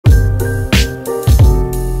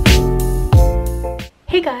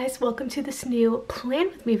Hey guys, welcome to this new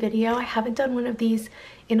plan with me video. I haven't done one of these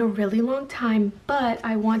in a really long time, but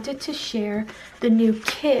I wanted to share the new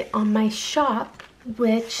kit on my shop,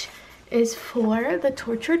 which is for the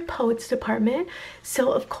Tortured Poets department.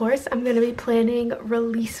 So of course I'm going to be planning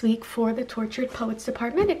release week for the Tortured Poets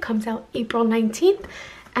department. It comes out April 19th.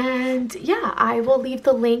 And yeah, I will leave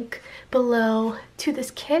the link below to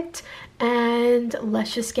this kit, and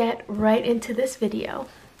let's just get right into this video.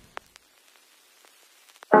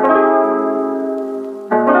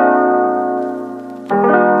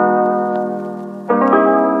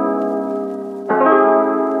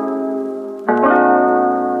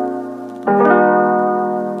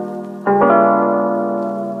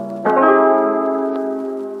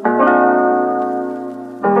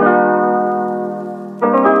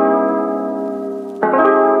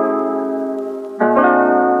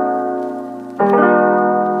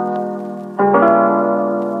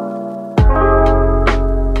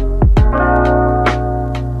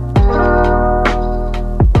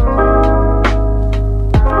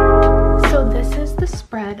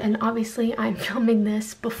 And obviously I'm filming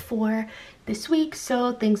this before this week,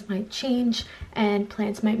 so things might change and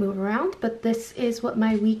plans might move around, but this is what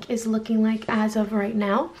my week is looking like as of right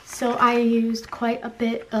now. So I used quite a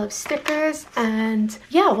bit of stickers, and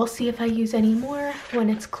yeah, we'll see if I use any more when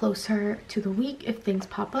it's closer to the week, if things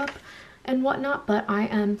pop up and whatnot. But I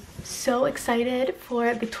am so excited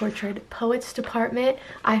for the Tortured Poets department.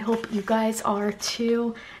 I hope you guys are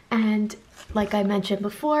too. And like I mentioned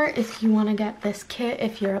before, if you want to get this kit,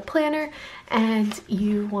 if you're a planner and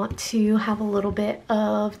you want to have a little bit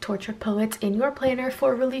of Tortured Poets in your planner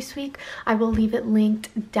for release week, I will leave it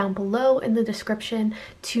linked down below in the description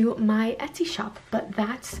to my Etsy shop. But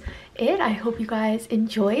that's it. I hope you guys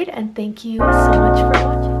enjoyed, and thank you so much for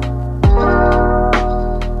watching.